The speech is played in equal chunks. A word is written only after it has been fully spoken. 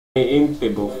Ei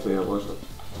impi-buffia voisi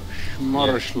ottaa.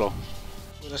 Morslo.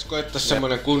 Pitäis koittais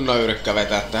semmonen kunnon yrkkä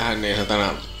vetää tähän, niin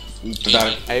satana...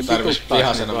 Ei tarvis vituttaa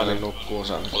vihasena niin mennä nukkuun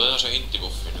saada. Otetaan se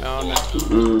intti-buffi nyt. Joo, ne.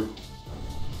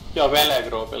 Joo,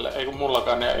 Vele-groupille. Ei kun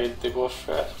mullakaan ei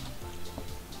intti-buffeja.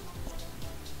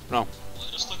 No.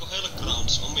 Mainostako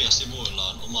Hellgrounds omia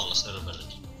sivuillaan omalla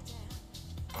serverillä?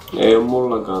 Ei oo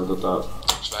mullakaan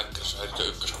Sväkkers häiritö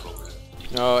ykkösklubille.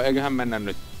 Joo, eiköhän mennä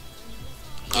nyt.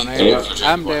 No niin, Ei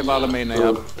MD valmiina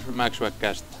ja Maxwell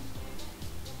kästä.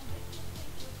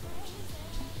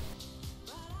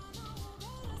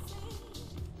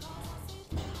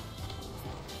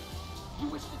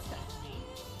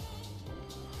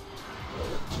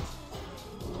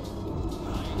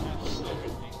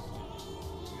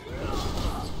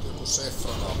 Joku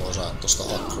Sefranaa voi saada tosta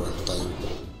Akroilta tai joku.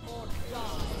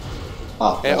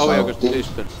 Ei ovi oikeesti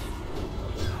pysty.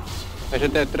 Ei se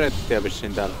tee trettiä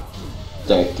vissiin täällä.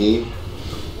 Teki.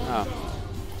 Jaa.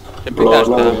 Se pitäis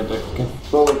tehdä. tekee.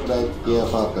 Soulbreakki ja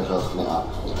Falkashot ne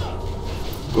appi.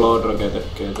 Blodrage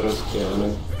tekee trettiä ja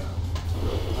nyt.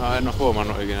 No, en oo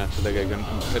huomannut ikinä, että tekeekö,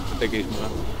 että tekis. Mä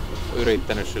oon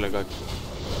yrittänyt sillä kaikki.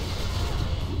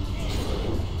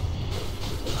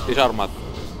 Disarmaat.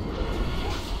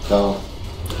 Joo.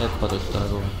 Headbutittaa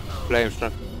kuva.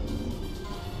 Flamestruck.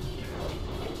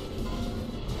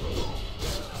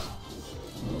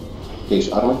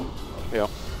 Disarm. Joo.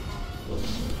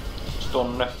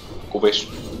 Stunne. Kuvis.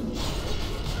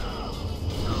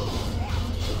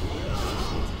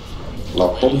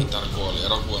 Loppu. Litar kuoli,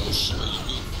 erokuonussa oli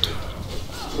vittu.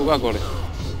 Kuka kuoli?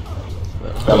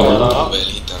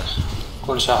 Litar.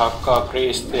 Kun se hakkaa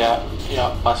Priestiä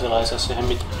ja Basilaisia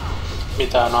siihen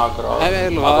mitään agroa. Ei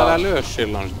älä lyö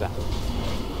silloin sitä.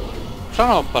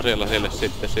 Sanoppa siellä sille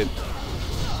sitten siitä.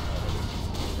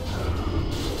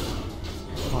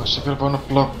 Ois se kyllä voinut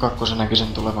blokkaa, kun se näki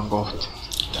sen tulevan kohti.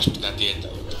 Tässä pitää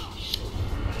tietää jotain.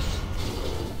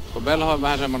 Kun Velho on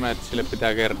vähän semmonen, että sille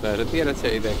pitää kertoa ja sä tiedät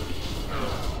sen itekin.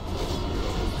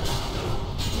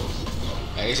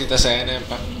 Ei sitä se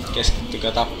enempää.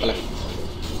 Keskittykää tappele.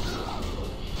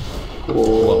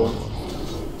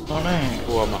 No niin.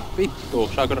 Huoma. Vittu,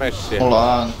 saako ressiä?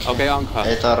 Mulla on ankki. Okei, ankhaa.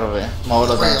 Ei tarvii. Mä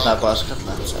odotan, että nää paskat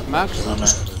lähtee. Max? No niin.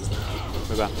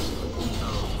 Hyvä.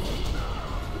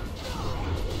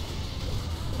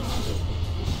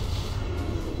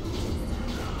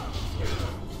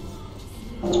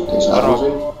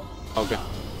 Disarmasin. Okei.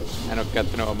 En oo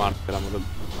käyttänyt oman kyllä, mutta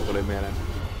tuli mieleen.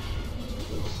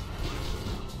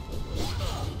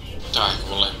 Tää ei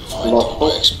kuule Loppu.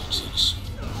 fighting expansions.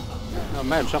 No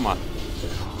meillä sama.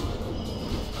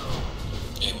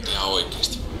 En tiedä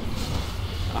oikeesti.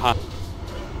 Aha.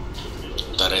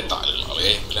 Mutta retaililla oli,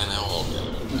 ei kyllä ne oo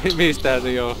vielä. Mistä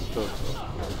se johtuu?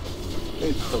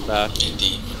 Vittu tää. En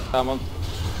tiedä. Tää on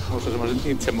musta semmoset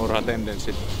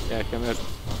itsemurhatendenssit. Ja ehkä myös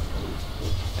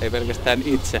ei pelkästään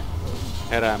itse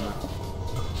heräämään.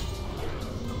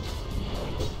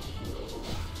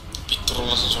 Vittu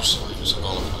rullasin sussa vahingossa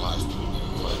 3 laista.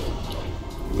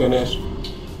 Kenes?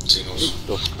 Sinus.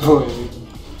 Vittu. Oi vittu.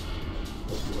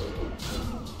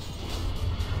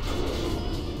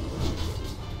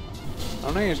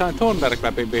 No niin, sain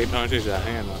Thunderclapin vihdoin sisään.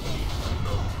 Hienoa.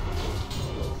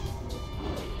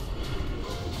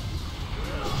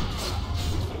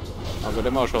 Onko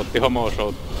demosoutti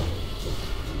homosoutti?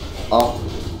 Ah.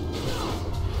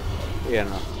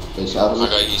 Hienoa. Disarm.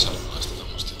 Aika iisalmaista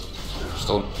tommoista.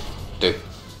 Stunty.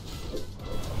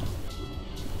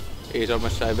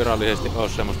 Iisalmessa ei virallisesti oo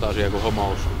semmoista asiaa kuin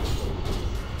homous.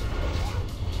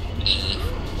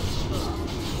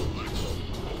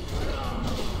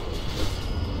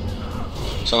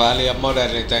 Se on vähän liian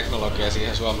moderni teknologia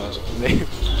siihen Suomeen. Niin.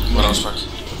 Morosvak.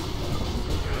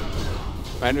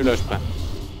 Menen ylöspäin.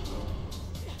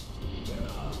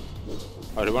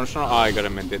 Oisin voinut sanoa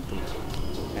aikaisemmin tietty, mutta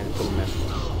ei nyt tullut mieleen.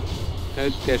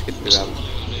 Nyt keskittykää.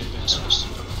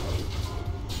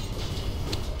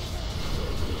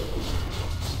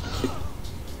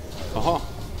 Oho.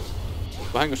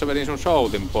 Vahingossa vedin sun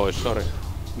shoutin pois, sori.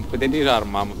 Mut piti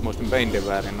disarmaa, mut muistin peindin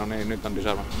väärin. No niin, nyt on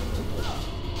disarma.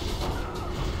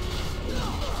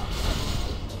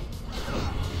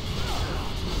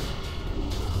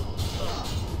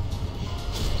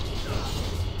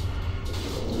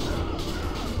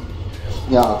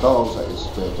 Jaa, tuohon se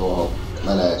iskee tuohon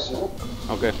meleeseen.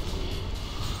 Okei.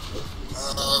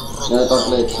 Ne on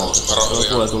glitchaa.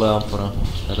 Tulee tulee ampuraan.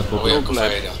 Näitä Ovi puhuja. onko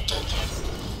feidaatteita?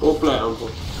 Uple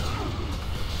ampuu.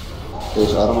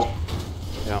 Disarm.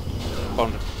 Joo.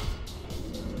 On.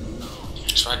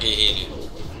 Swaggy hiili.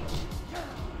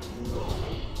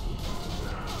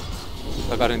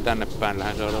 Takaisin tänne päin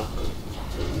lähden seuraavaan.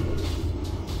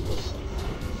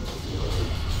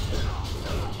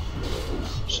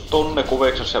 Tunne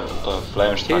kuviksus ja toi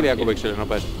Flamestrike. Hiiliä kuvikselle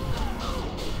nopeesti.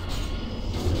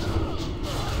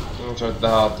 Se on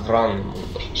tähän Vrang.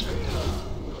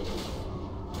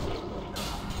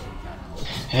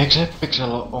 Eiks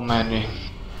Eppiksellä oo omeni?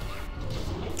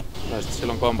 Tai sit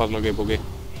silloin Combat Logibugi.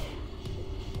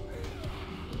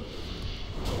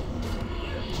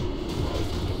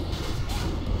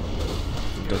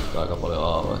 Tökkää aika paljon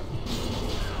aavoja.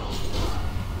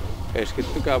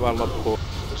 Keskittykää vaan loppuun.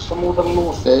 Tässä on muuten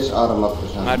luus. Disarmattu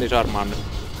sen. Mä disarmaan nyt.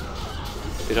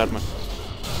 Disarmat.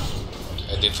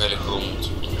 Etin Feli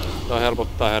Grummut. Toi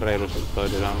helpottaa ihan reilusti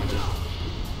toi disarmat.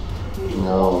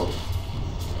 Joo.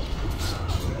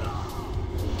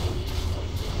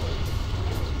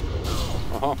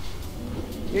 Oho.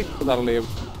 Vittu tallii.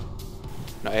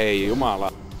 No ei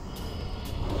jumala.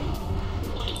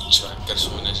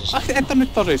 Swaggers menee sisään. Ai et on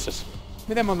nyt tosissas.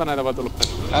 Miten monta näitä voi tullut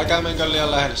päästä? Älkää menkö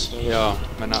liian lähelle sinne. Joo,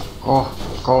 mennään.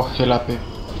 Kohti läpi.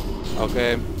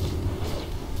 Okei.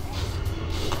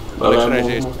 Oliks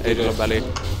resist? Ei sillä väliä.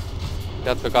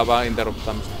 Jatkakaa vaan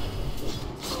interruptaamista.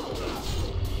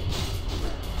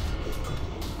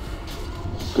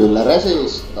 Kyllä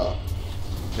resistaa.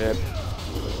 Jep.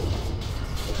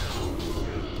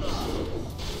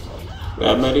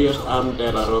 Ja mediasta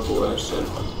MD:llä rokuees sen.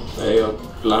 Ei oo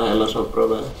lähellä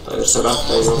Soprove. Tai jos se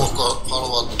lähtee jo.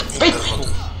 Haluat intervot.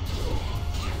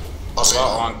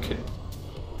 Asiaa. Vankki.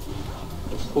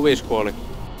 Kuvis kuoli.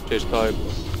 Siis toi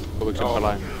kuviksen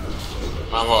pelaaja.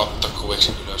 Mä voin ottaa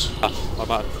kuviksen ylös.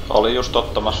 Vapaat. Oli just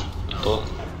ottamassa tuo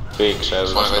piikseen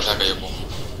ylös. Vai vetääkö joku?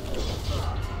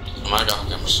 Mä aika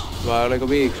hakemassa. Vai oliko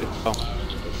viiksi? Joo.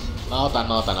 Mä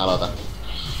otan, aloitan.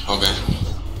 Okei.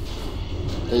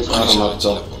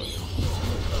 Disarmattu.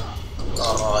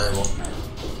 Karaivo.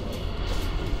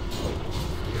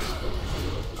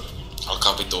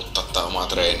 Alkaa vituuttaa tää omaa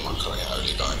train-makroja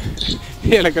yli kaiken.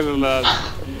 Vieläkö sulla on?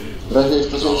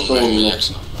 Resista sun tunne.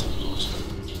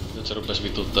 Nyt se rupes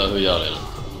vituttaa hyjaalilla.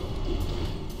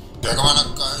 Jääkö mä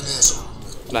nakkaa yli sun?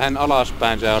 Lähden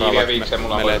alaspäin seuraavaksi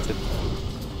meleet sit.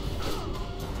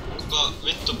 Kuka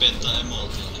vittu piettää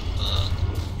emotionit päällä?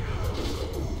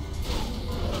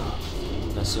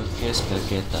 Tässä on keskellä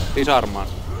ketään. Disarmaan.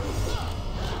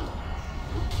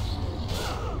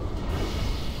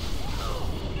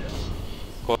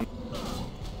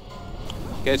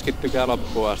 Keskittykää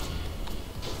loppuun asti.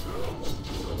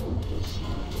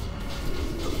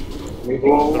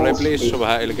 Tuli plissu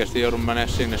vähän ilkeästi, joudun menee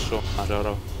sinne suuntaan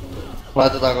seuraava.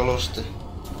 Laitetaanko lusti?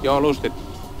 Joo, lustit.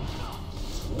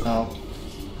 Joo.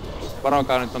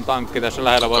 Varokaa nyt on tankki tässä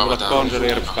lähellä, voi tulla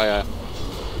konsolirkkaja.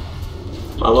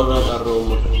 Mä voin vetää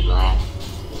ruumut. Joo.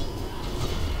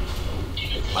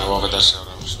 Mä voin vetää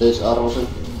seuraavaksi. Disarvosin.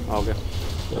 Okei.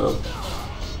 Joo.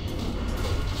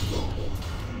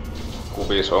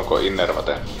 Kuvis, onko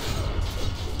Innervate?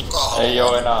 Kahva. Ei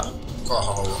oo enää.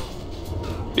 Kahva.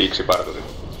 Piiksiparturi.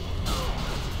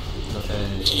 No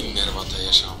ei. Innervate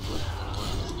ja se on.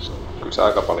 Kyllä se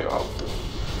aika paljon auttaa.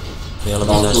 Vielä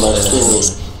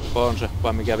pitäis On se,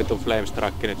 vai mikä vittu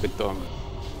Flamestrike nyt vittu on.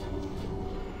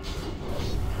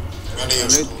 Meni No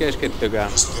just. nyt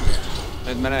keskittykää.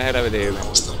 Nyt menee helvetin hyvin.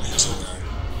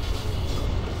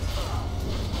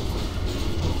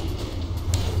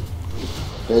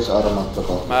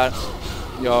 Disarmattu.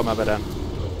 Joo, mä vedän.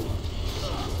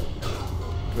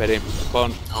 Vedin.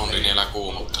 Pons. Hondi niillä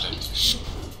kuumottelee.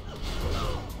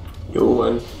 Juu,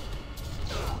 en.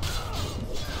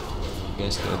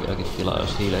 Keskellä vieläkin tilaa,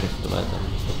 jos hiilerit tulee tänne.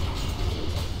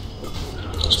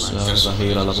 Se on hyvä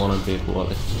hiilellä molempia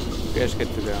puolia.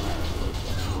 Keskittykää.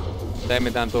 Ei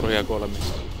mitään turhia kuolemia.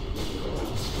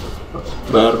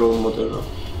 Vähän ruumutilla.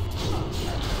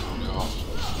 Joo.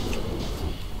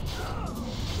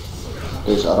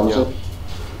 Disarvosin.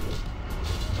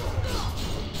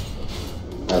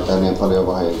 Näitä niin paljon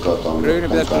vahinkoa tuon. Ryyni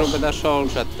pitäisikö sun pitää Soul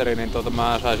Shatteri, niin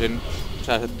mä saisin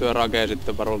säästettyä rakea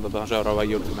sitten varulta tuohon seuraavaan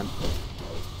judgmenttiin.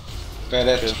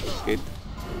 Vedet. Kiitos.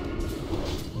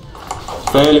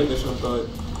 Felpis on toi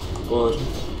pois.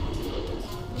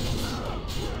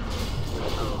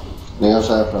 Niin on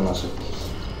Sefranasi.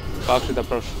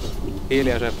 20%.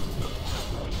 Hiiliä se.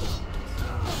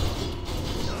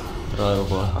 Raivo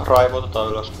vaan. Raivotetaan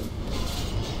ylös.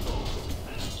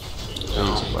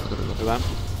 Piiksiparturilla. Hyvä.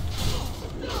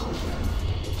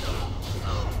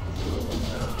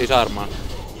 Disarmaan.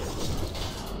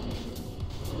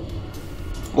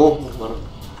 Varo.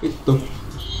 Vittu.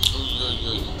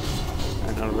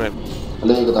 En ole ready.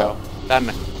 Liikutaan.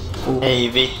 Tänne.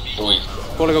 Ei vittu. Ui.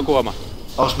 Kuoliko kuoma?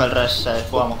 Onks meil ressejä?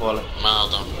 Kuoma kuoli. Mä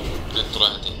autan. Nyt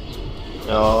tulee heti.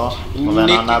 Joo. Mä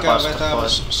venään nää Nikkikää paskat vetää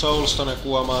pois. Soulstone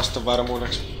kuomaa sitten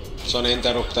varmuudeksi. Se on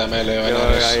interrupteja, meillä ei oo Joo,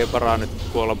 enää ja ei varaa nyt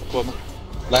kuoma.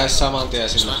 Lähes saman tien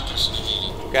sinne.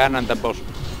 Käännän tän boss.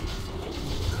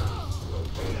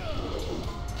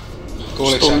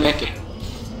 Kuuliks sä Mikki?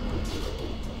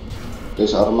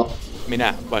 Disarma.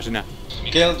 Minä vai sinä?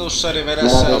 Keltussari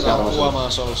vedessä ja saa huomaa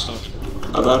sousta.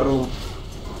 Ataru.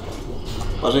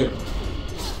 Pasi.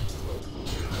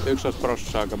 11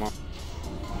 prossaa kamo.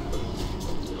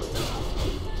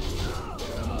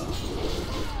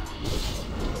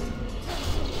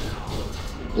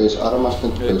 Disarmast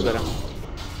nyt Nyt vedä.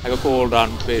 Eikö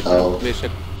cooldown 5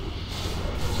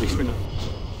 minuuttia.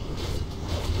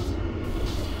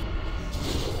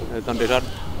 Nyt on disarm.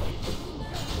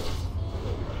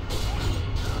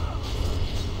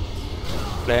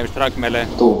 Flame strike melee.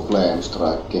 Tuu Flame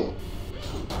strike.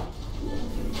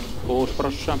 6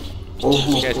 prossaa.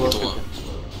 Keskittyy.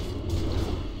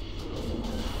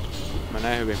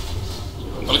 Menee hyvin.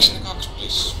 Oliko siinä 2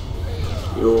 plis?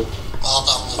 Juu.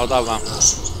 Ota vaan.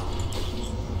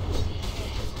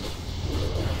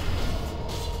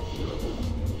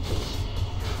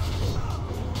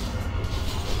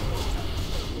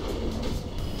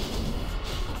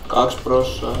 Kaksi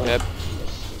prossaa. Jep.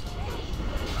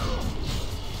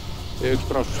 1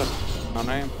 prossa. No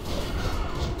niin.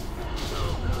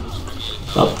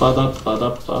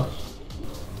 Tappaa.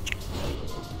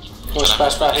 Vois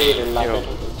pääs vähän hiilin läpi. Joo.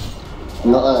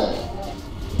 No ei.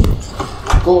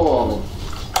 Koomi.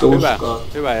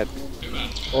 Hyvä jätkä.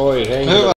 Oi, henkilö. Hyvä.